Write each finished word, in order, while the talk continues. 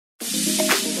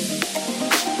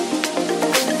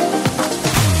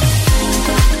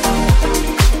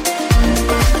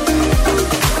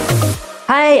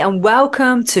Hey, and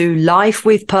welcome to Life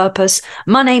with Purpose.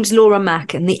 My name's Laura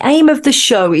Mack, and the aim of the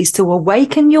show is to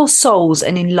awaken your souls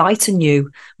and enlighten you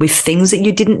with things that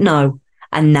you didn't know,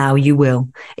 and now you will.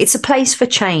 It's a place for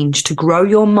change, to grow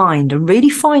your mind and really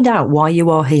find out why you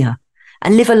are here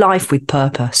and live a life with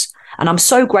purpose. And I'm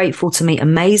so grateful to meet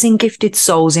amazing gifted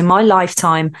souls in my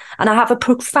lifetime. And I have a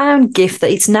profound gift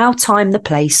that it's now time, the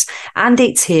place, and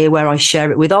it's here where I share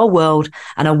it with our world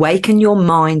and awaken your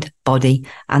mind, body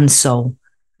and soul.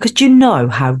 Because you know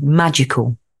how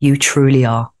magical you truly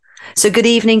are. So good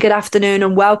evening, good afternoon,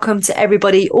 and welcome to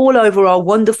everybody all over our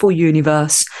wonderful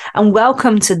universe. And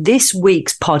welcome to this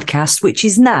week's podcast, which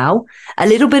is now a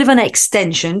little bit of an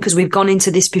extension because we've gone into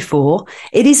this before.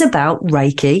 It is about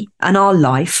Reiki and our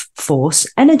life force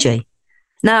energy.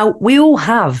 Now, we all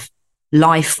have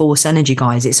life force energy,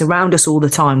 guys. It's around us all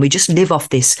the time. We just live off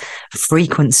this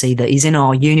frequency that is in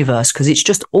our universe because it's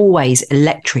just always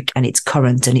electric and it's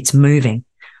current and it's moving.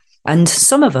 And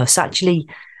some of us actually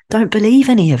don't believe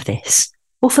any of this.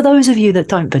 Well, for those of you that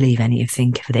don't believe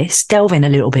anything of this, delve in a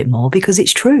little bit more because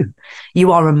it's true.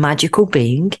 You are a magical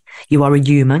being. You are a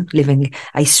human living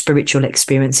a spiritual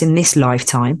experience in this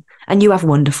lifetime, and you have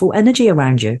wonderful energy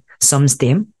around you. Some's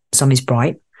dim, some is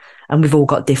bright, and we've all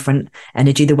got different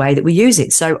energy the way that we use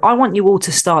it. So I want you all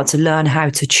to start to learn how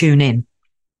to tune in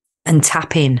and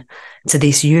tap in to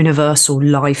this universal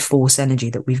life force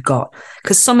energy that we've got.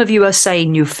 Because some of you are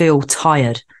saying you feel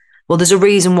tired. Well, there's a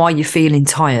reason why you're feeling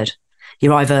tired.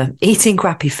 You're either eating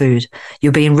crappy food,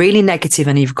 you're being really negative,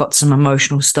 and you've got some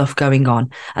emotional stuff going on,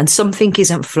 and something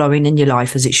isn't flowing in your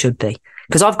life as it should be.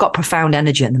 Because I've got profound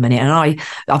energy at the minute, and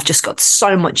I've just got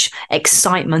so much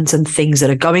excitement and things that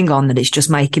are going on that it's just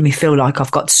making me feel like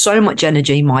I've got so much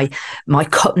energy. My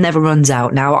cup never runs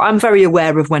out. Now, I'm very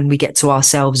aware of when we get to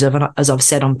ourselves, as I've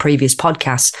said on previous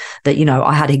podcasts, that, you know,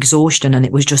 I had exhaustion and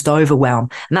it was just overwhelm.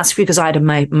 And that's because I had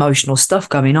emotional stuff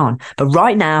going on. But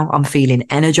right now, I'm feeling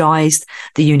energized.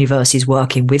 The universe is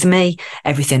working with me.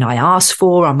 Everything I ask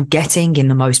for, I'm getting in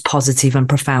the most positive and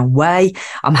profound way.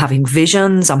 I'm having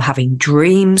visions. I'm having dreams.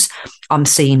 I'm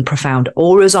seeing profound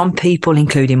auras on people,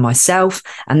 including myself.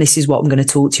 And this is what I'm going to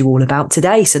talk to you all about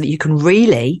today so that you can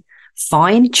really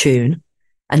fine tune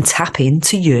and tap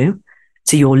into you,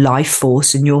 to your life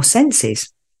force and your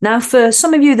senses. Now, for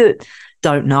some of you that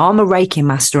don't know, I'm a Reiki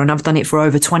master and I've done it for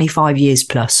over 25 years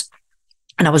plus.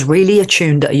 And I was really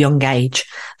attuned at a young age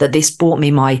that this brought me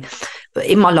in my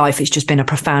life, it's just been a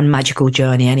profound magical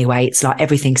journey anyway. It's like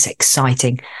everything's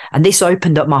exciting. And this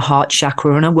opened up my heart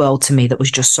chakra and a world to me that was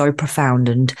just so profound.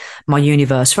 And my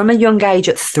universe, from a young age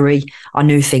at 3, I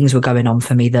knew things were going on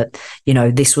for me, that, you know,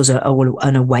 this was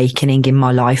an awakening in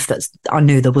my life, that I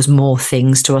knew there was more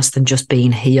things to us than just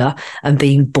being here and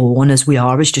being born as we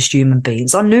are as just human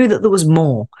beings. I knew that there was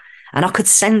more. And I could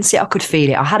sense it. I could feel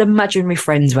it. I had imaginary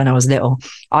friends when I was little.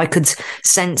 I could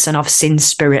sense, and I've seen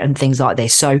spirit and things like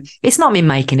this. So it's not me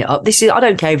making it up. I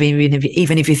don't care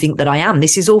even if you think that I am.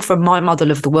 This is all from my model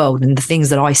of the world and the things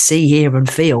that I see, hear and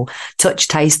feel, touch,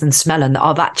 taste and smell, and that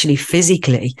I've actually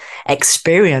physically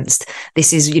experienced.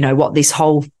 This is, you know, what this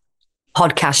whole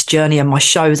podcast journey and my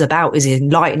show is about, is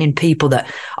enlightening people.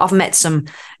 That I've met some,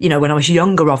 you know, when I was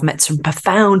younger, I've met some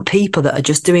profound people that are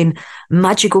just doing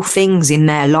magical things in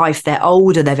their life. They're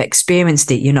older, they've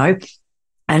experienced it, you know,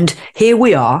 and here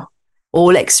we are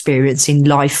all experiencing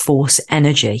life force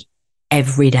energy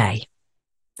every day.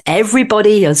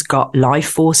 Everybody has got life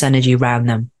force energy around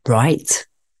them right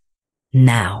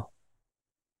now.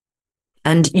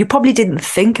 And you probably didn't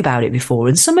think about it before.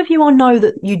 And some of you, I know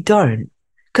that you don't.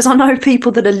 Because I know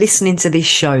people that are listening to this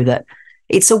show that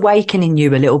it's awakening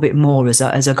you a little bit more as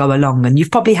I go along. And you've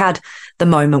probably had the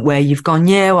moment where you've gone,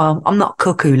 yeah, well, I'm not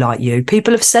cuckoo like you.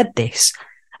 People have said this.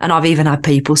 And I've even had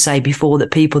people say before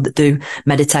that people that do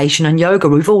meditation and yoga,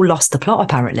 we've all lost the plot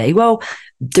apparently. Well,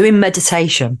 doing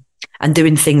meditation and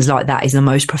doing things like that is the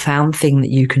most profound thing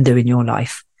that you can do in your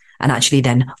life. And actually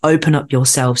then open up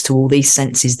yourselves to all these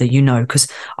senses that you know, because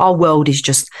our world is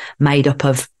just made up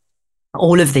of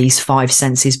all of these 5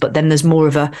 senses, but then there's more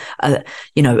of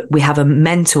you know, we have a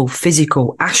mental,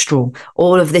 physical, astral,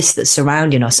 all of this that's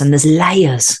surrounding us. And there's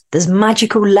layers, there's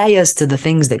magical layers to the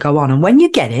things that go on. And when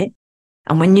you get it,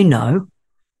 and when you know,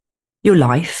 your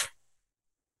life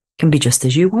can be just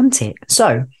as you want it.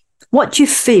 So what do you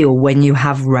feel when you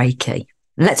have Reiki?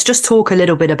 Let's just talk a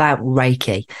little bit about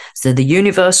Reiki. So the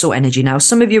universal energy. Now,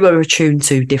 some of you are attuned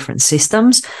to different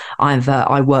systems.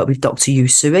 I work with Dr.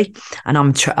 Usui, and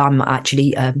I'm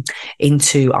actually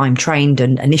I'm trained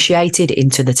and initiated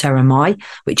into the Teramai,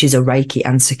 which is a Reiki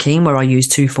and Sakine, where I use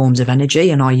two forms of energy,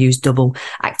 and I use double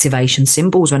activation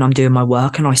symbols when I'm doing my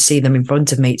work, and I see them in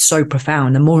front of me. It's so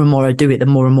profound. The more and more I do it, the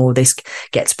more and more this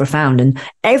gets profound. And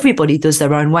everybody does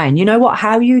their own way. And you know what?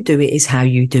 How you do it is how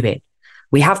you do it.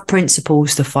 We have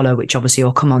principles to follow, which obviously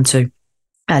I'll come on to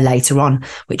later on,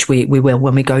 which we will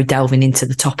when we go delving into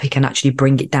the topic and actually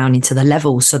bring it down into the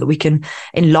levels so that we can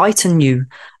enlighten you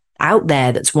out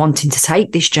there that's wanting to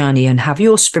take this journey and have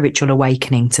your spiritual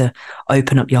awakening to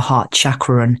open up your heart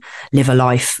chakra and live a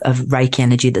life of Reiki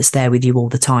energy that's there with you all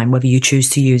the time, whether you choose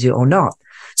to use it or not.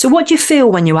 So what do you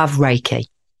feel when you have Reiki?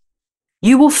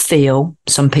 You will feel,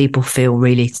 some people feel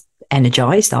really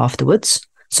energized afterwards.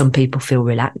 Some people feel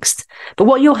relaxed. But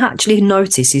what you'll actually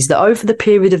notice is that over the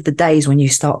period of the days when you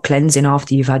start cleansing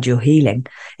after you've had your healing,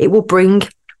 it will bring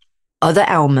other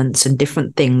ailments and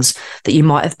different things that you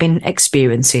might have been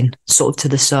experiencing sort of to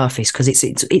the surface, because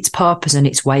its purpose and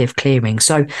its way of clearing.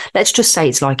 So let's just say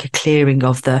it's like a clearing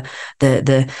of the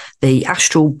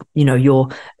astral, your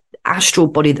astral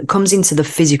body that comes into the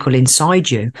physical inside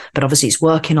you, but obviously it's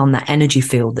working on that energy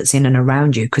field that's in and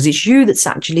around you, because it's you that's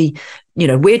actually,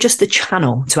 we're just the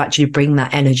channel to actually bring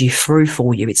that energy through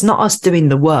for you. It's not us doing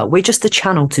the work. We're just the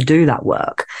channel to do that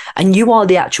work. And you are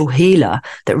the actual healer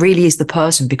that really is the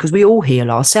person, because we all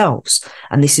heal ourselves.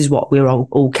 And this is what we're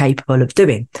all capable of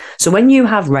doing. So when you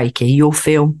have Reiki, you'll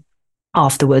feel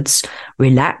afterwards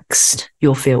relaxed.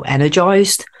 You'll feel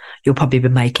energized. You'll probably be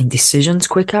making decisions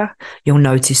quicker. You'll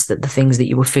notice that the things that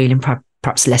you were feeling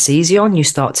perhaps less easy on, you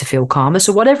start to feel calmer.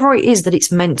 So whatever it is that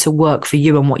it's meant to work for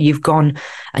you and what you've gone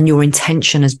and your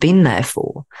intention has been there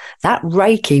for, that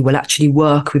Reiki will actually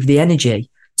work with the energy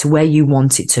to where you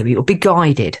want it to. It'll be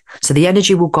guided. So the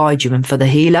energy will guide you. And for the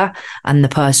healer and the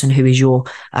person who is your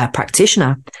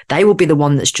practitioner, they will be the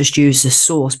one that's just used as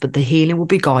source, but the healing will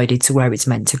be guided to where it's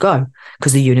meant to go,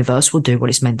 because the universe will do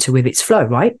what it's meant to with its flow,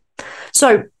 right?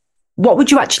 So what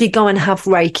would you actually go and have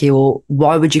Reiki, or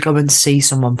why would you go and see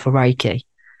someone for Reiki?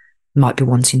 Might be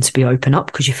wanting to be open up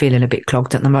because you're feeling a bit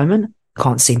clogged at the moment,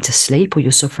 can't seem to sleep, or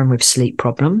you're suffering with sleep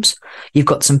problems. You've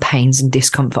got some pains and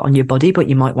discomfort on your body, but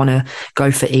you might want to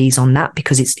go for ease on that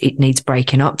because it needs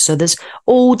breaking up. So there's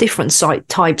all different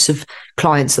types of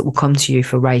clients that will come to you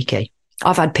for Reiki.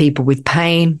 I've had people with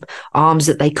pain, arms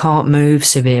that they can't move,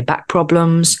 severe back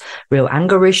problems, real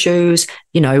anger issues.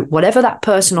 Whatever that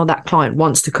person or that client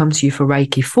wants to come to you for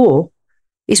Reiki for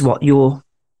is what you're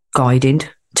guided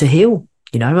to heal,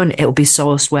 and it'll be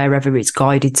sourced wherever it's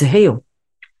guided to heal.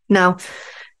 Now,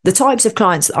 the types of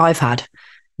clients that I've had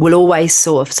will always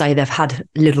sort of say they've had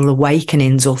little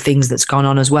awakenings or things that's gone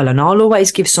on as well. And I'll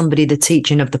always give somebody the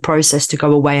teaching of the process to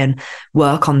go away and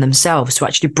work on themselves to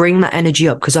actually bring that energy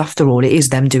up, because after all, it is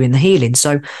them doing the healing.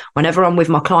 So whenever I'm with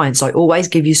my clients, I always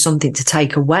give you something to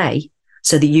take away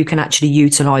so that you can actually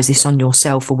utilize this on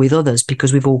yourself or with others,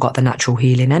 because we've all got the natural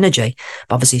healing energy.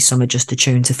 But obviously, some are just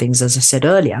attuned to things, as I said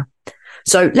earlier.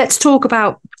 So let's talk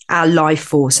about our life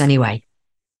force anyway,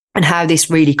 and how this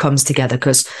really comes together,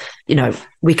 because,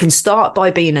 we can start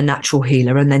by being a natural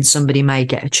healer, and then somebody may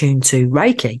get attuned to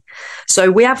Reiki. So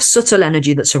we have subtle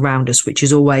energy that's around us, which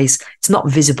is it's not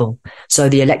visible. So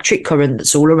the electric current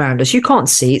that's all around us, you can't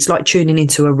see. It's like tuning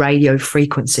into a radio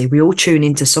frequency. We all tune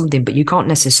into something, but you can't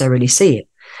necessarily see it.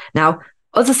 Now,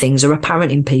 other things are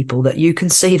apparent in people that you can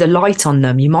see the light on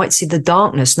them. You might see the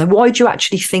darkness. Now, why do you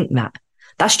actually think that?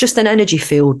 That's just an energy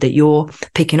field that you're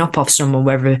picking up off someone,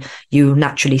 whether you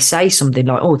naturally say something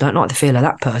like, oh, don't like the feel of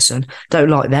that person, don't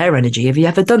like their energy. Have you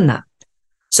ever done that?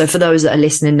 So for those that are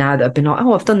listening now that have been like,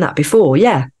 oh, I've done that before.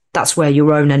 Yeah, that's where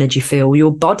your own energy field,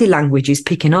 your body language is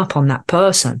picking up on that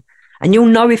person. And you'll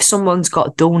know if someone's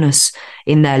got dullness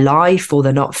in their life, or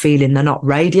they're not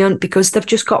radiant, because they've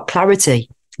just got clarity.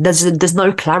 There's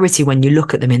no clarity when you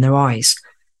look at them in their eyes,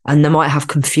 and they might have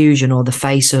confusion, or the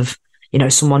face of,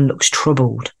 someone looks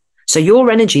troubled. So your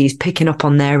energy is picking up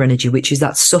on their energy, which is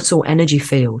that subtle energy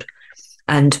field.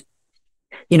 And,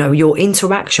 your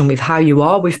interaction with how you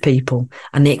are with people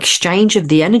and the exchange of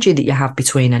the energy that you have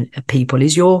between people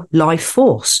is your life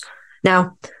force.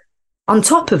 Now, on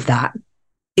top of that,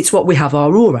 it's what we have,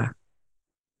 our aura.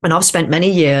 And I've spent many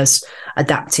years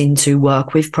adapting to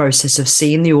work with process of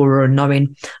seeing the aura and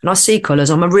knowing, and I see colours.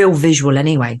 I'm a real visual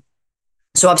anyway.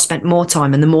 So I've spent more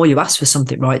time, and the more you ask for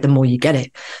something, right, the more you get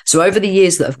it. So over the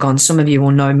years that have gone, some of you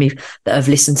will know me that have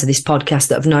listened to this podcast,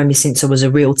 that have known me since I was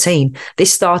a real teen.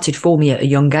 This started for me at a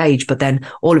young age, but then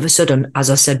all of a sudden, as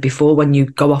I said before, when you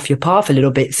go off your path a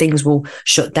little bit, things will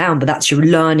shut down, but that's your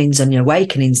learnings and your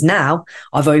awakenings. Now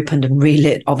I've opened and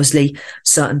relit, obviously,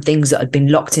 certain things that had been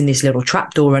locked in this little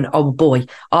trapdoor, and oh boy,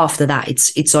 after that,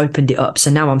 it's opened it up. So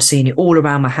now I'm seeing it all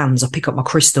around my hands. I pick up my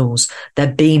crystals,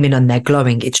 they're beaming and they're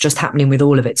glowing. It's just happening with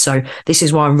all of it. So this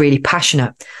is why I'm really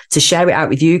passionate to share it out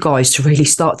with you guys, to really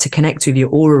start to connect with your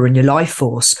aura and your life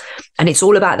force. And it's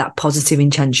all about that positive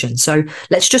intention. So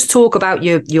let's just talk about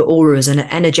your aura as an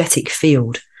energetic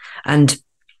field. And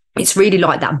it's really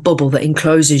like that bubble that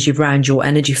encloses you around your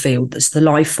energy field. That's the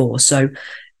life force. So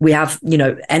we have,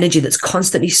 energy that's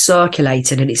constantly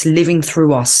circulating, and it's living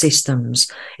through our systems.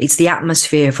 It's the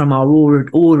atmosphere from our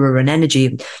aura and energy,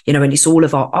 and it's all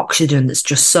of our oxygen that's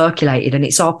just circulated. And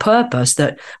it's our purpose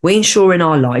that we ensure in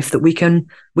our life that we can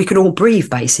all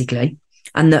breathe, basically.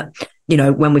 And that,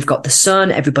 when we've got the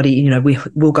sun, everybody,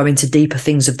 we'll go into deeper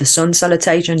things of the sun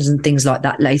salutations and things like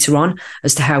that later on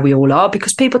as to how we all are,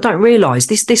 because people don't realize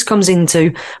this comes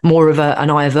into more of an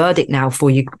Ayurvedic now for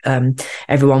you,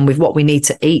 everyone, with what we need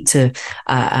to eat to,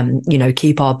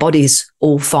 keep our bodies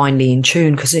all finely in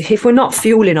tune. Because if we're not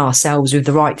fueling ourselves with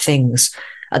the right things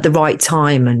at the right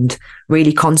time and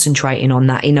really concentrating on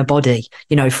that inner body,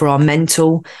 for our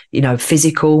mental,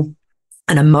 physical,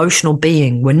 an emotional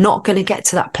being, we're not going to get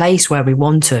to that place where we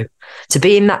want to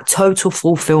be in that total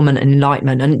fulfillment and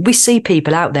enlightenment. And we see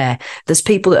people out there's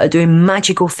people that are doing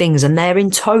magical things, and they're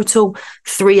in total,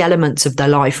 3 elements of their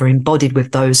life are embodied,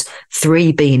 with those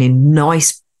 3 being in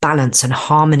nice balance and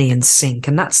harmony and sync.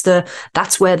 And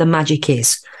that's where the magic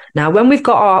is. Now, when we've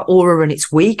got our aura and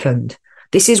it's weakened,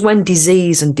 this is when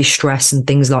disease and distress and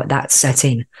things like that set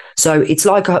in. So it's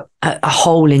like a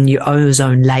hole in your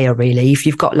ozone layer, really. If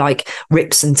you've got like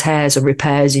rips and tears or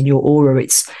repairs in your aura,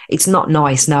 it's not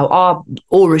nice. Now, our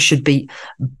aura should be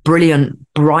brilliant,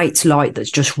 bright light that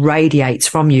just radiates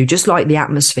from you, just like the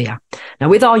atmosphere. Now,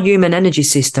 with our human energy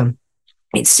system,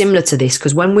 it's similar to this,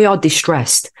 because when we are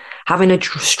distressed, having a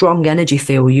strong energy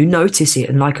field, you notice it.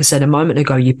 And like I said a moment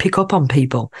ago, you pick up on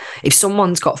people. If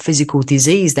someone's got physical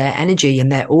disease, their energy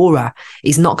and their aura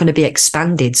is not going to be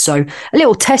expanded. So a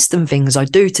little test and things I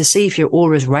do to see if your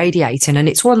aura is radiating. And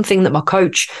it's one thing that my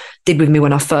coach did with me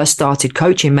when I first started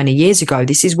coaching many years ago.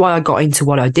 This is why I got into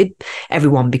what I did,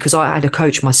 everyone, because I had a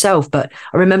coach myself. But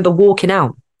I remember walking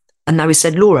out, and they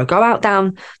said, Laura, go out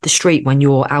down the street when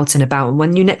you're out and about, and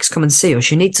when you next come and see us,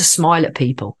 you need to smile at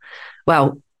people.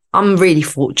 Well, I'm really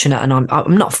fortunate, and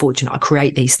I'm not fortunate I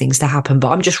create these things to happen, but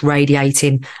I'm just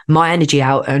radiating my energy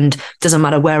out, and it doesn't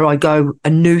matter where I go, a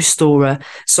new store,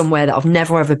 somewhere that I've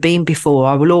never ever been before,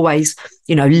 I will always,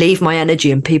 leave my energy,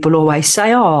 and people always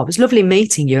say, oh, it was lovely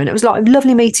meeting you. And it was like,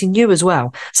 lovely meeting you as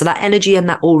well. So that energy and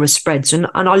that aura spreads. And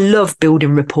I love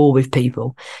building rapport with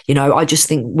people. I just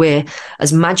think we're,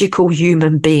 as magical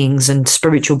human beings and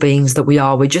spiritual beings that we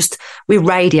are, we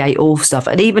radiate all stuff.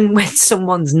 And even when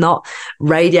someone's not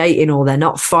radiating, or they're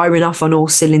not firing off on all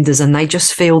cylinders, and they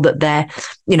just feel that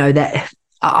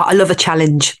I love a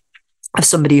challenge of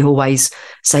somebody who always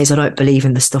says, I don't believe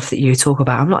in the stuff that you talk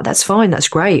about. I'm like, that's fine, that's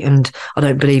great. And I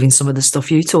don't believe in some of the stuff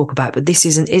you talk about, but this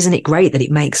isn't it great that it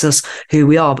makes us who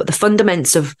we are? But the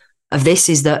fundamentals of this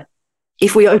is that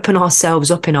if we open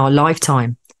ourselves up in our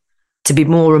lifetime to be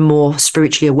more and more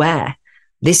spiritually aware,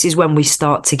 this is when we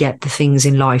start to get the things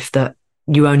in life that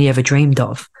you only ever dreamed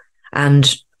of.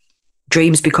 And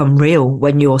dreams become real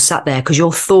when you're sat there, because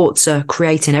your thoughts are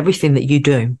creating everything that you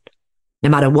do, no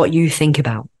matter what you think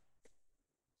about.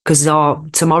 Because our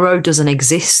tomorrow doesn't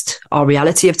exist. Our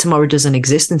reality of tomorrow doesn't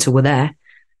exist until we're there.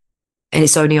 And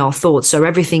it's only our thoughts. So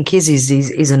everything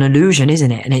is an illusion,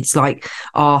 isn't it? And it's like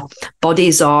our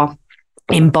bodies are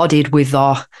embodied with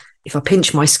if I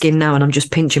pinch my skin now, and I'm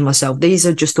just pinching myself, these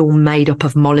are just all made up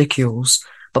of molecules.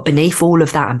 But beneath all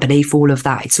of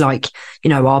that, it's like,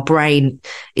 our brain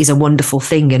is a wonderful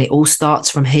thing, and it all starts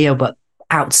from here. But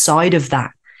outside of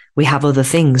that, we have other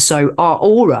things. So our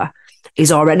aura is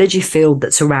our energy field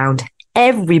that's around.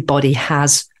 Everybody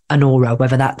has an aura,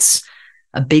 whether that's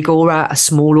a big aura, a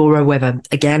small aura, whether,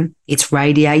 again, it's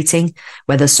radiating,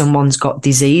 whether someone's got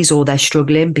disease or they're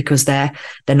struggling because they're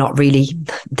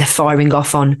firing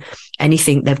off on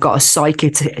anything. They've got a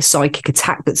psychic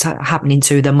attack that's happening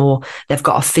to them, or they've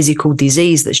got a physical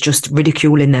disease that's just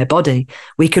ridiculing their body.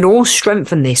 We can all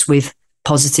strengthen this with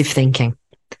positive thinking,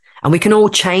 and we can all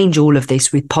change all of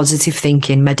this with positive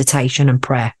thinking, meditation, and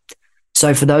prayer.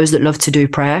 So for those that love to do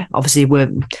prayer, obviously we're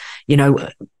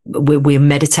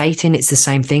meditating. It's the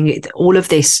same thing. All of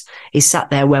this is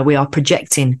sat there where we are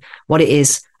projecting what it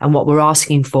is and what we're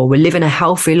asking for. We're living a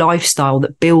healthy lifestyle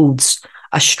that builds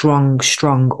a strong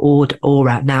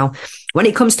aura. Now, when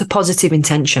it comes to positive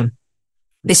intention,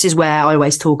 this is where I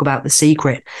always talk about the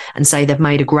secret and say they've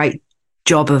made a great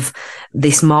job of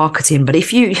this marketing. But if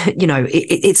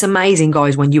it's amazing,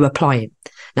 guys, when you apply it.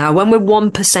 Now, when we're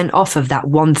 1% off of that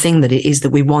one thing that it is that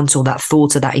we want, or that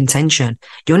thought or that intention,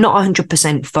 you're not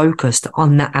 100% focused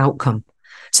on that outcome.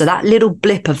 So that little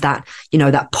blip of that,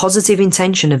 that positive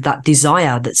intention of that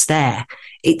desire that's there,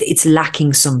 it's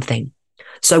lacking something.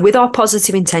 So with our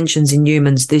positive intentions in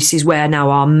humans, this is where now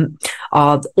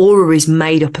our aura is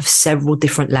made up of several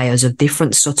different layers of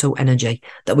different subtle energy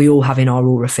that we all have in our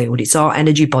aura field. It's our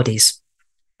energy bodies.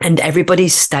 And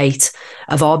everybody's state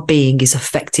of our being is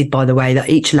affected by the way that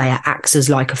each layer acts as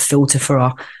like a filter for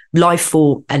our life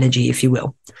force energy, if you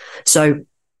will. So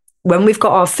when we've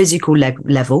got our physical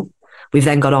level, we've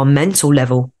then got our mental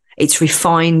level. It's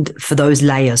refined for those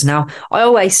layers. Now, I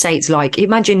always say it's like,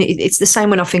 imagine it's the same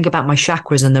when I think about my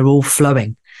chakras and they're all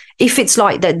flowing. If it's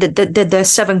like there's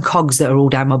 7 cogs that are all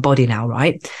down my body now,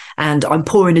 right? And I'm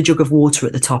pouring a jug of water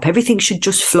at the top, everything should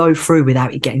just flow through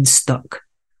without it getting stuck.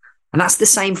 And that's the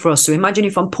same for us. So imagine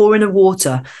if I'm pouring a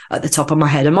water at the top of my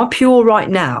head. Am I pure right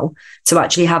now to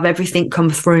actually have everything come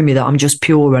through me that I'm just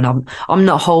pure and I'm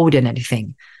not holding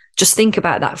anything? Just think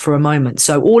about that for a moment.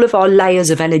 So all of our layers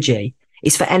of energy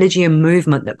is for energy and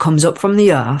movement that comes up from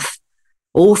the earth,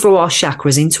 all through our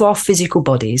chakras into our physical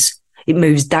bodies. It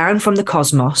moves down from the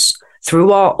cosmos up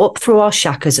through our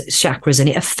chakras, and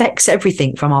it affects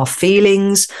everything from our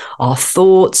feelings, our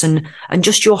thoughts, and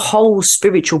just your whole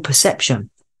spiritual perception.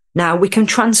 Now, we can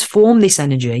transform this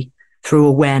energy through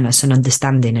awareness and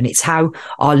understanding, and it's how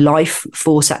our life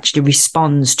force actually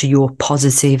responds to your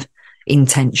positive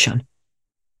intention.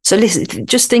 So listen,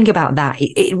 just think about that.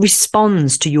 It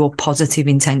responds to your positive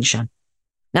intention.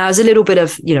 Now, there's a little bit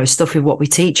of, stuff with what we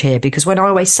teach here, because when I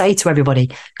always say to everybody,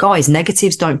 guys,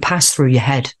 negatives don't pass through your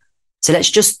head. So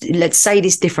let's say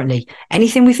this differently.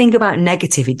 Anything we think about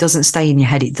negative, it doesn't stay in your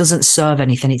head. It doesn't serve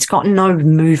anything. It's got no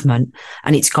movement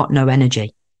and it's got no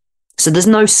energy. So there's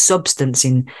no substance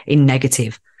in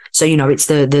negative. So, it's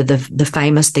the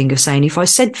famous thing of saying, if I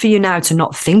said for you now to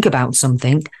not think about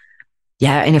something,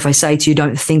 and if I say to you,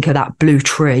 don't think of that blue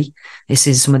tree, this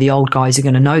is some of the old guys are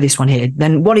going to know this one here,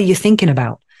 then what are you thinking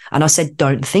about? And I said,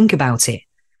 don't think about it.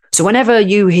 So whenever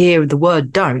you hear the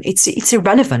word don't, it's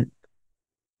irrelevant,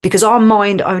 because our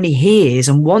mind only hears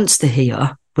and wants to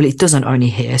hear. Well, it doesn't only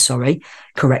hear,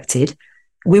 corrected.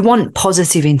 We want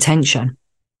positive intention.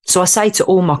 So I say to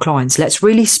all my clients, let's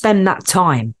really spend that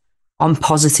time on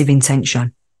positive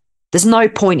intention. There's no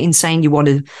point in saying you want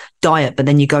to diet, but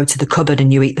then you go to the cupboard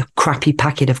and you eat the crappy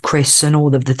packet of crisps and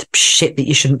all of the shit that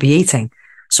you shouldn't be eating.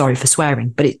 Sorry for swearing,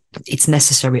 but it's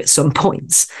necessary at some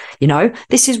points.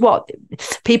 This is what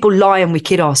people lie and we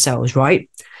kid ourselves, right?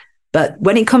 But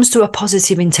when it comes to a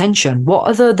positive intention, what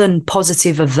other than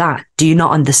positive of that do you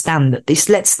not understand that this?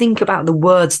 Let's think about the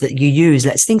words that you use.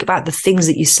 Let's think about the things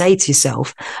that you say to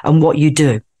yourself and what you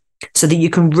do, so that you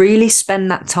can really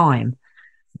spend that time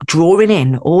drawing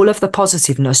in all of the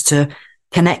positiveness to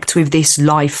connect with this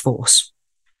life force.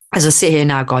 As I sit here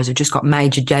now, guys, I've just got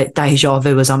major deja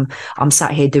vu as I'm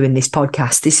sat here doing this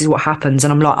podcast. This is what happens.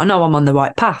 And I'm like, I know I'm on the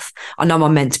right path. I know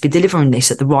I'm meant to be delivering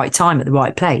this at the right time, at the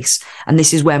right place. And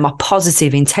this is where my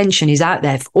positive intention is out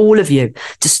there for all of you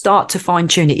to start to fine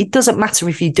tune it. It doesn't matter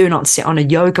if you do not sit on a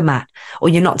yoga mat or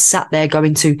you're not sat there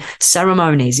going to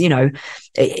ceremonies,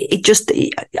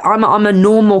 I'm a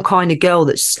normal kind of girl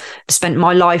that's spent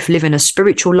my life living a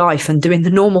spiritual life and doing the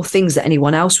normal things that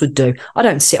anyone else would do. I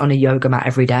don't sit on a yoga mat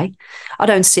every day. I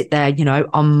don't sit there,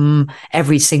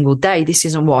 every single day. This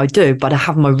isn't what I do, but I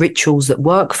have my rituals that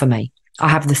work for me. I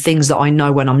have the things that I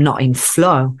know when I'm not in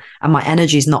flow and my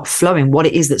energy is not flowing, what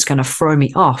it is that's going to throw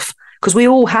me off. Because we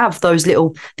all have those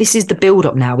this is the build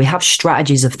up now. We have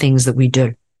strategies of things that we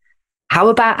do. How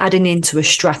about adding into a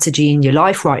strategy in your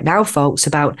life right now, folks,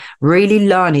 about really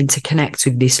learning to connect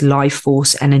with this life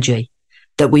force energy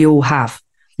that we all have?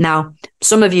 Now,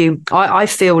 some of you, I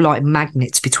feel like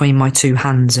magnets between my two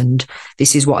hands, and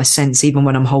this is what I sense even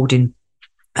when I'm holding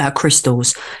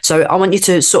crystals. So I want you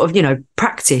to sort of,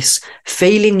 practice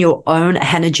feeling your own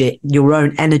energy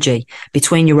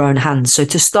between your own hands. So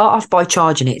to start off by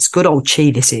charging it, it's good old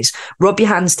chi. This is rub your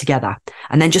hands together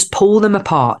and then just pull them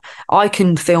apart. I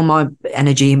can feel my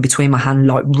energy in between my hand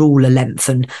like ruler length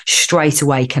and straight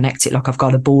away connect it like I've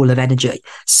got a ball of energy.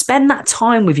 Spend that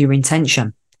time with your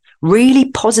intention. really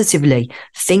positively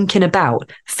thinking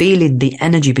about feeling the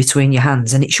energy between your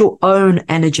hands, and it's your own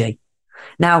energy.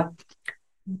 Now,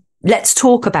 let's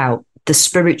talk about the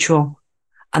spiritual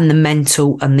and the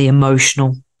mental and the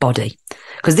emotional body,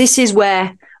 because this is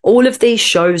where all of these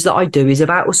shows that I do is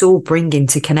about us all bringing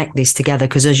to connect this together.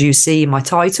 Because as you see in my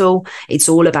title, it's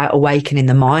all about awakening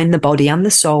the mind, the body and the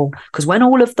soul. Because when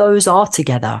all of those are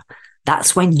together,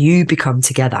 that's when you become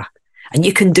together, and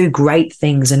you can do great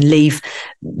things and leave,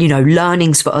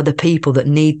 learnings for other people that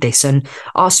need this. And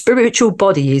our spiritual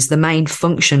body is the main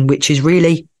function, which is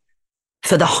really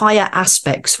for the higher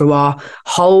aspects, for our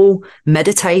whole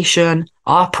meditation,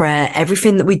 our prayer,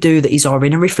 everything that we do that is our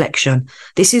inner reflection.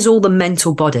 This is all the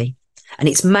mental body, and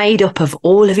it's made up of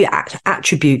all of your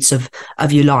attributes of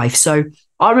your life. So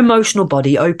our emotional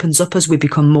body opens up as we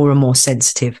become more and more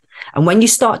sensitive. And when you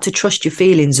start to trust your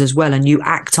feelings as well, and you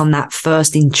act on that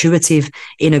first intuitive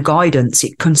inner guidance,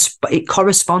 it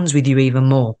corresponds with you even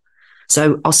more.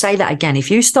 So I'll say that again. If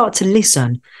you start to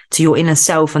listen to your inner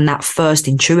self and that first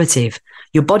intuitive,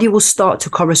 your body will start to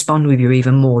correspond with you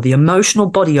even more. The emotional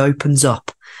body opens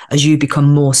up as you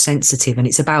become more sensitive. And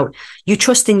it's about you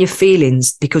trusting your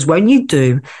feelings, because when you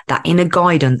do, that inner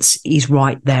guidance is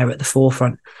right there at the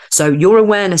forefront. So your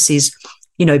awareness is,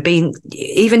 being,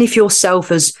 even if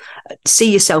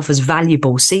see yourself as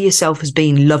valuable, see yourself as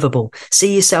being lovable,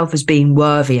 see yourself as being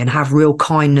worthy, and have real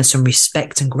kindness and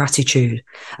respect and gratitude.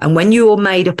 And when you're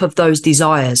made up of those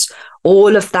desires,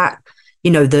 all of that,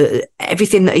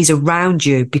 everything that is around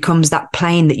you becomes that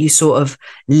plane that you sort of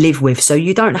live with. So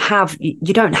you don't have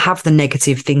the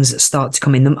negative things that start to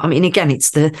come in. I mean, again,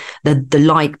 it's the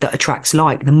like that attracts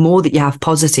like. The more that you have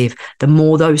positive, the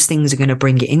more those things are going to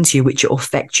bring it into you, which will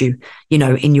affect you,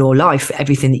 in your life.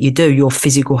 Everything that you do, your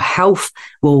physical health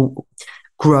will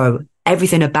grow.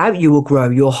 Everything about you will grow.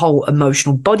 Your whole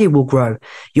emotional body will grow.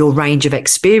 Your range of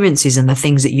experiences and the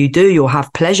things that you do, you'll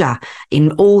have pleasure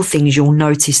in all things. You'll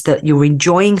notice that you're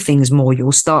enjoying things more.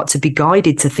 You'll start to be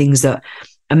guided to things that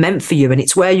are meant for you. And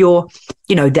it's where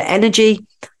the energy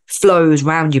flows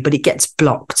around you, but it gets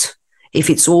blocked.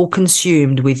 If it's all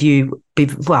consumed with you,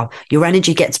 your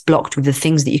energy gets blocked with the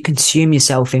things that you consume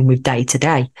yourself in with day to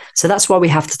day. So that's why we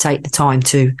have to take the time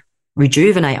to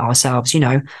rejuvenate ourselves.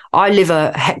 I live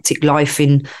a hectic life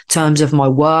in terms of my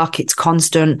work. It's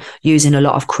constant, using a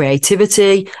lot of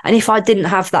creativity. And if I didn't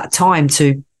have that time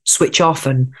to switch off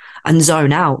and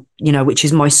zone out, which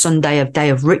is my Sunday day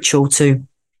of ritual to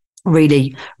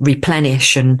really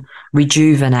replenish and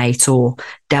rejuvenate or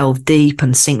delve deep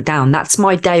and sink down. That's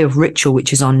my day of ritual,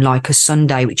 which is on like a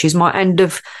Sunday, which is my end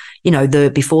of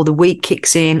before the week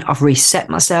kicks in. I've reset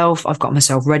myself. I've got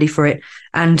myself ready for it.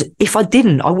 And if I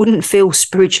didn't, I wouldn't feel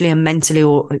spiritually and mentally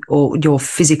or you're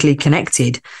physically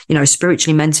connected,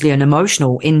 spiritually, mentally and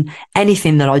emotional in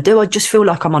anything that I do. I just feel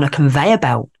like I'm on a conveyor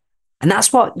belt. And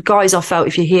that's what, guys, I felt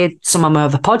if you hear some of my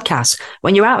other podcasts,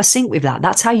 when you're out of sync with that,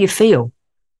 that's how you feel.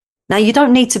 Now, you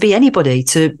don't need to be anybody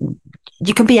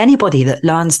you can be anybody that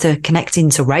learns to connect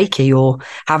into Reiki or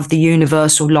have the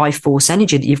universal life force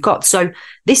energy that you've got. So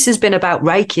this has been about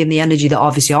Reiki and the energy that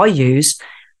obviously I use.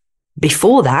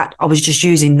 Before that, I was just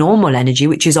using normal energy,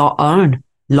 which is our own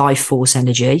life force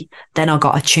energy. Then I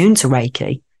got attuned to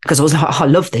Reiki because I was like, I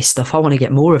love this stuff. I want to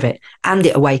get more of it. And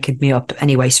it awakened me up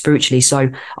anyway, spiritually.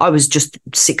 So I was just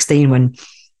 16 when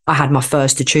I had my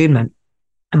first attunement,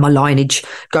 and my lineage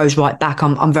goes right back.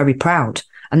 I'm very proud.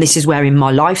 And this is where in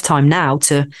my lifetime now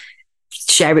to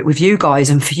share it with you guys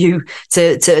and for you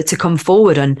to come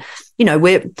forward. And,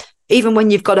 even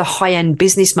when you've got a high-end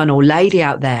businessman or lady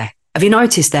out there, have you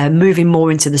noticed they're moving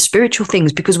more into the spiritual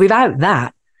things? Because without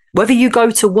that, whether you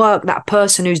go to work, that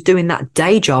person who's doing that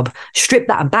day job, strip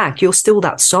that back, you're still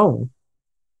that soul.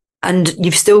 And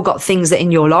you've still got things that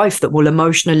in your life that will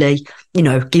emotionally,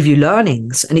 give you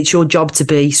learnings. And it's your job to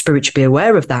be spiritually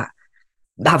aware of that,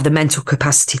 have the mental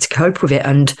capacity to cope with it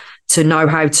and to know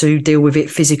how to deal with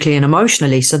it physically and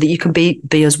emotionally so that you can be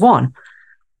as one.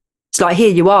 It's like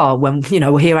here you are when,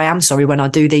 here I am, when I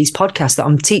do these podcasts that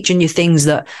I'm teaching you things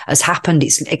that has happened.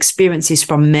 It's experiences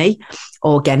from me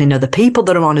or getting other people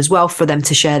that are on as well for them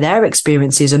to share their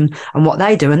experiences and what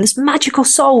they do. And there's magical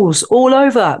souls all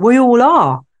over. We all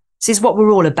are. This is what we're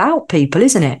all about, people,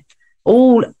 isn't it?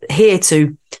 All here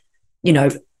to,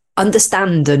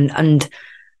 understand and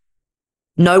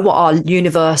know what our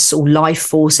universal life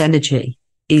force energy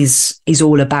is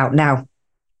all about. Now,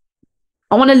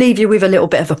 I want to leave you with a little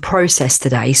bit of a process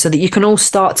today so that you can all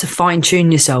start to fine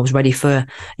tune yourselves ready for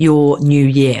your new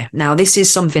year. Now, this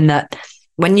is something that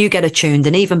when you get attuned,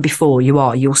 and even before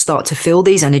you'll start to feel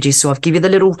these energies. So I've given you the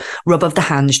little rub of the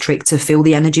hands trick to feel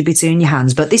the energy between your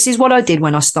hands. But this is what I did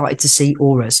when I started to see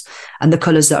auras and the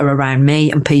colours that are around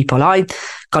me and people. I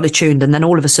got attuned, and then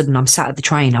all of a sudden I'm sat at the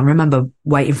train. I remember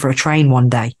waiting for a train one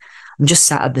day. I'm just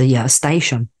sat at the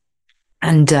station,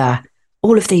 and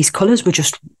all of these colours were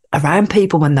just around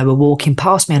people when they were walking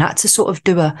past me, and I had to sort of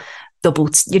do a double,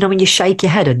 when you shake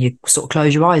your head and you sort of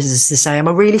close your eyes as to say, am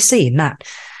I really seeing that?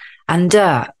 And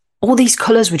all these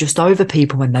colours were just over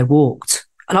people when they walked.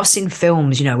 And I've seen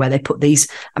films, where they put these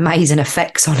amazing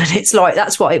effects on, and it's like,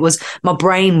 that's what it was. My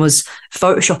brain was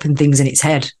photoshopping things in its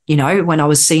head, when I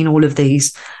was seeing all of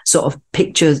these sort of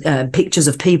pictures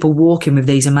of people walking with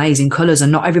these amazing colours,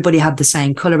 and not everybody had the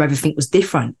same colour. Everything was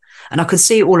different. And I could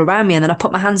see it all around me. And then I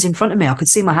put my hands in front of me. I could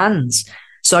see my hands.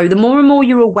 So the more and more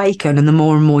you awaken and the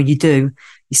more and more you do,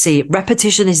 you see,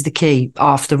 repetition is the key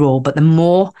after all. But the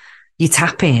more you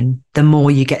tap in, the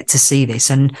more you get to see this.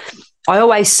 And I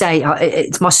always say,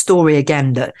 it's my story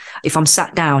again, that if I'm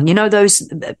sat down, those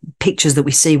pictures that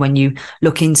we see when you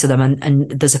look into them, and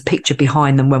there's a picture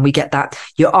behind them, when we get that,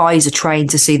 your eyes are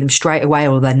trained to see them straight away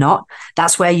or they're not.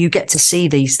 That's where you get to see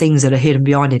these things that are hidden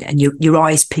behind it, and your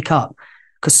eyes pick up,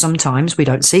 because sometimes we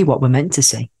don't see what we're meant to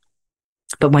see.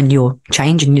 But when you're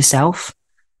changing yourself,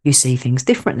 you see things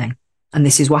differently. And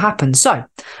this is what happens. So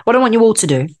what I want you all to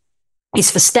do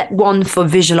is, for step 1 for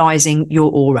visualizing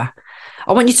your aura,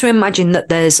 I want you to imagine that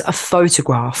there's a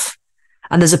photograph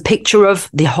and there's a picture of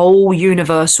the whole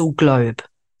universal globe.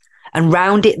 And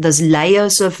round it, there's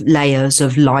layers of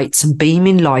lights and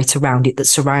beaming light around it that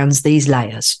surrounds these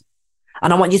layers.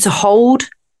 And I want you to hold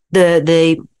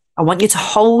the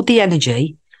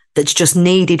energy that's just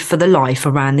needed for the life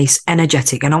around this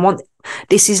energetic. And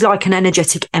this is like an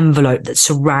energetic envelope that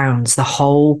surrounds the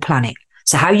whole planet.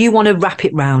 So how you want to wrap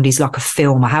it round is like a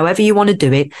film, or however you want to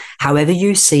do it, however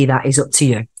you see that is up to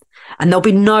you. And there'll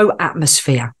be no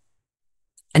atmosphere.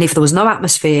 And if there was no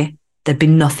atmosphere, there'd be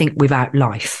nothing without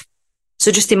life.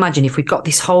 So just imagine if we've got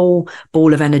this whole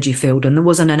ball of energy field and there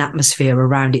wasn't an atmosphere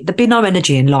around it, there'd be no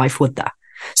energy in life, would there?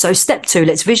 So step 2,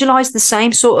 let's visualize the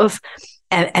same sort of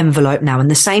envelope now, and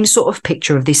the same sort of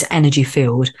picture of this energy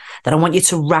field that I want you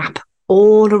to wrap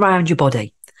all around your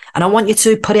body. And I want you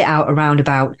to put it out around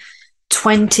about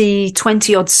 20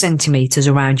 odd centimeters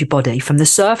around your body, from the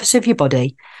surface of your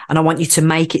body. And I want you to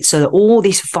make it so that all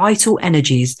these vital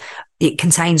energies, it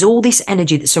contains all this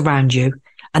energy that's around you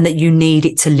and that you need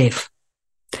it to live.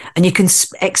 And you can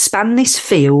expand this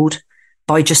field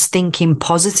by just thinking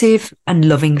positive and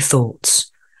loving thoughts.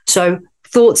 So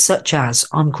thoughts such as,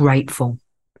 I'm grateful.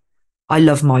 I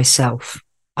love myself.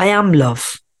 I am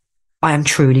love. I am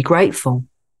truly grateful.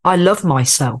 I love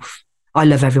myself. I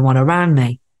love everyone around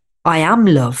me. I am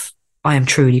love. I am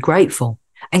truly grateful.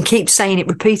 And keep saying it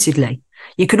repeatedly.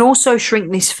 You can also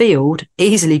shrink this field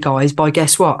easily, guys, by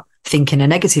guess what? Thinking a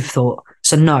negative thought.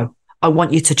 So no, I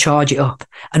want you to charge it up.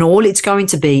 And all it's going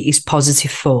to be is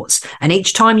positive thoughts. And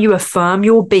each time you affirm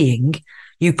your being,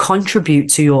 you contribute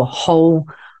to your whole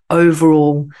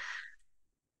overall,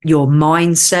 your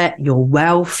mindset, your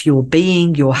wealth, your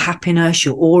being, your happiness,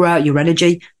 your aura, your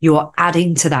energy. You're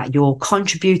adding to that. You're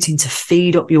contributing to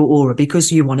feed up your aura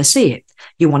because you want to see it.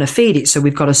 You want to feed it. So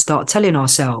we've got to start telling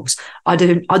ourselves, I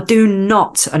do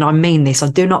not, and I mean this,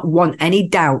 I do not want any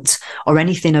doubt or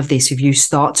anything of this. If you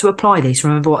start to apply this,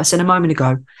 remember what I said a moment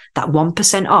ago, that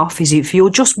 1% off is, if you're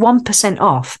just 1%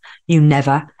 off, you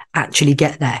never actually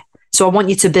get there. So I want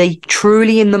you to be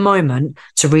truly in the moment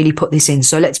to really put this in.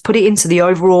 So let's put it into the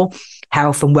overall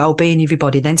health and well-being of your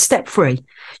body. Then step 3,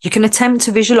 you can attempt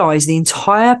to visualize the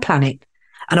entire planet.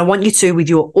 And I want you to, with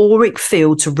your auric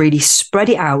field, to really spread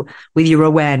it out with your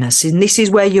awareness. And this is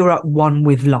where you're at one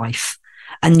with life.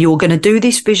 And you're going to do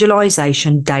this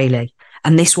visualization daily.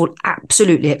 And this will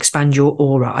absolutely expand your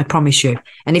aura, I promise you.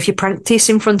 And if you practice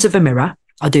in front of a mirror,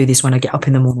 I do this when I get up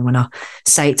in the morning, when I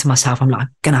say it to myself, I'm like,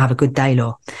 going to have a good day,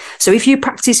 Laura. So if you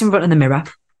practice in front of the mirror,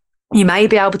 you may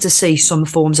be able to see some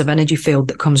forms of energy field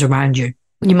that comes around you.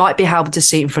 You might be able to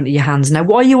see it in front of your hands. Now,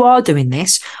 while you are doing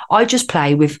this, I just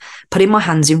play with putting my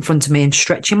hands in front of me and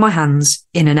stretching my hands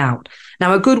in and out.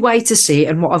 Now, a good way to see it,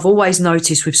 and what I've always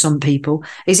noticed with some people,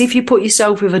 is if you put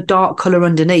yourself with a dark colour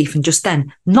underneath and just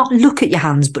then not look at your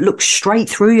hands, but look straight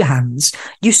through your hands,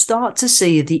 you start to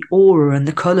see the aura and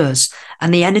the colours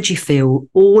and the energy field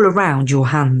all around your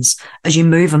hands as you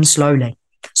move them slowly.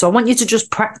 So I want you to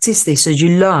just practice this as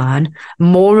you learn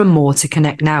more and more to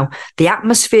connect. Now, the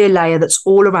atmosphere layer that's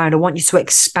all around, I want you to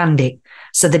expand it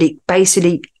so that it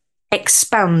basically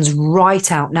expands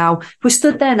right out. Now, if we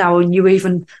stood there now and you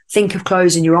even think of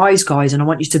closing your eyes, guys, and I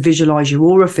want you to visualize your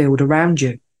aura field around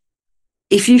you.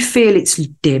 if you feel it's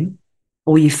dim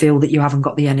or you feel that you haven't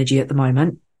got the energy at the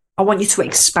moment, I want you to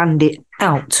expand it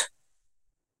out.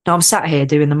 Now, I'm sat here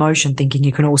doing the motion thinking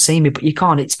you can all see me, but you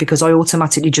can't. It's because I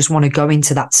automatically just want to go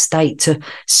into that state to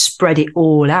spread it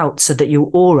all out so that your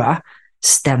aura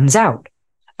stems out.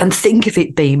 And think of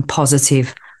it being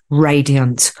positive,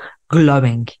 radiant,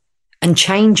 glowing, and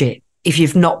change it. If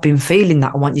you've not been feeling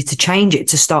that, I want you to change it,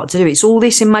 to start to do it. It's all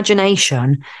this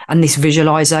imagination and this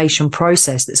visualization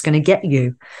process that's going to get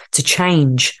you to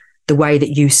change the way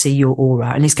that you see your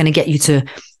aura. And it's going to get you to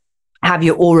have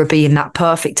your aura be in that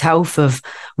perfect health of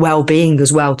well-being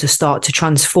as well, to start to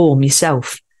transform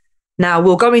yourself. Now,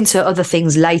 we'll go into other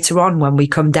things later on when we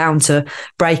come down to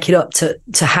break it up to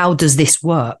how does this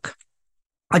work.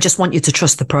 I just want you to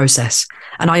trust the process.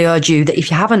 And I urge you that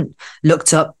if you haven't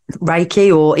looked up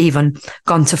Reiki or even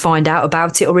gone to find out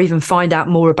about it or even find out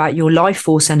more about your life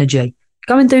force energy,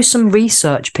 go and do some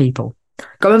research, people.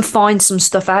 Go and find some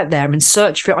stuff out there and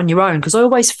search for it on your own. Because I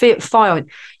always find,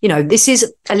 this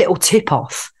is a little tip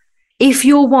off. If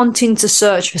you're wanting to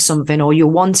search for something or you're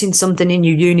wanting something in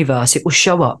your universe, it will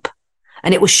show up.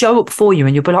 And it will show up for you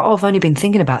and you'll be like, oh, I've only been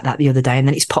thinking about that the other day. And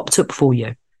then it's popped up for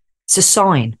you. It's a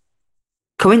sign.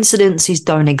 Coincidences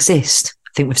don't exist.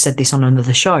 I think we've said this on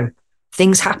another show.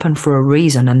 Things happen for a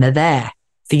reason and they're there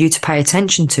for you to pay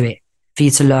attention to it, for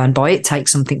you to learn by it, take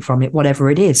something from it,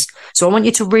 whatever it is. So I want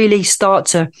you to really start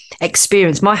to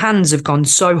experience. My hands have gone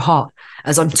so hot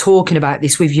as I'm talking about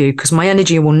this with you because my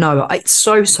energy will know it's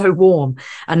so, so warm.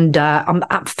 And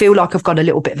I feel like I've got a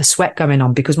little bit of a sweat going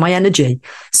on because my energy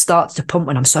starts to pump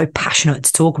when I'm so passionate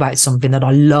to talk about something that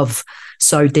I love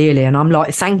so dearly. And I'm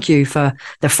like, thank you for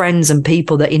the friends and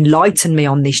people that enlightened me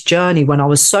on this journey when I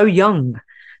was so young.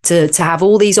 To have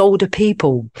all these older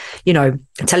people,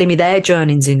 telling me their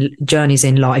journeys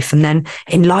in life and then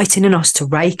enlightening us to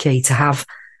Reiki, to have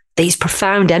these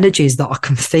profound energies that I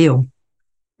can feel.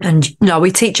 And, we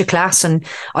teach a class and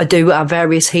I do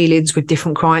various healings with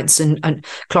different clients and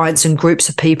clients and groups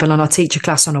of people. And I teach a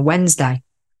class on a Wednesday.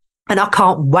 And I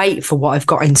can't wait for what I've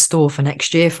got in store for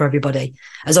next year for everybody,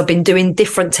 as I've been doing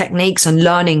different techniques and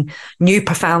learning new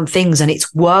profound things, and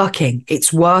it's working.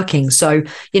 It's working. So,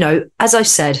 as I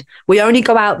said, we only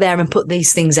go out there and put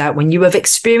these things out when you have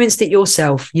experienced it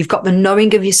yourself. You've got the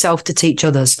knowing of yourself to teach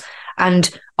others. And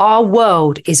our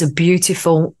world is a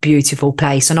beautiful, beautiful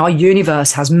place. And our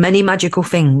universe has many magical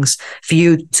things for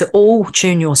you to all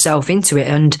tune yourself into it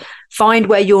and find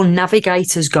where your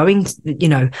navigator's going.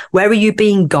 Where are you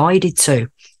being guided to?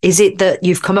 Is it that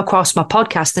you've come across my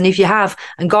podcast? And if you have,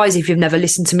 and guys, if you've never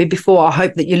listened to me before, I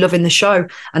hope that you're loving the show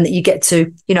and that you get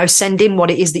to, send in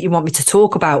what it is that you want me to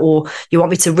talk about, or you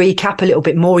want me to recap a little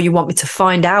bit more. You want me to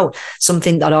find out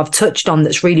something that I've touched on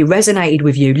that's really resonated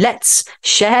with you. Let's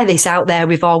share this out there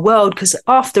with our world. Because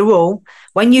after all,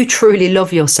 when you truly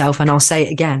love yourself, and I'll say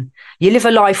it again, you live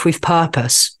a life with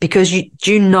purpose because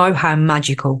do you know how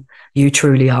magical you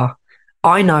truly are.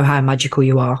 I know how magical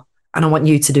you are. And I want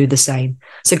you to do the same.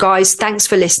 So guys, thanks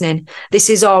for listening. This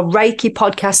is our Reiki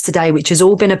podcast today, which has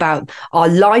all been about our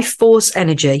life force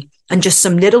energy and just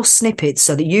some little snippets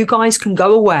so that you guys can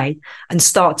go away and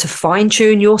start to fine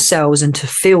tune yourselves and to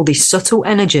feel this subtle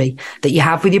energy that you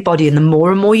have with your body. And the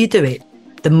more and more you do it,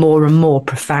 the more and more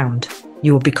profound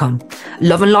you will become.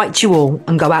 Love and light to you all,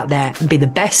 and go out there and be the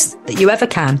best that you ever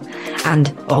can.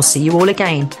 And I'll see you all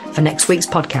again for next week's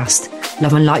podcast.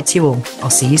 Love and light to you all. I'll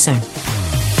see you soon.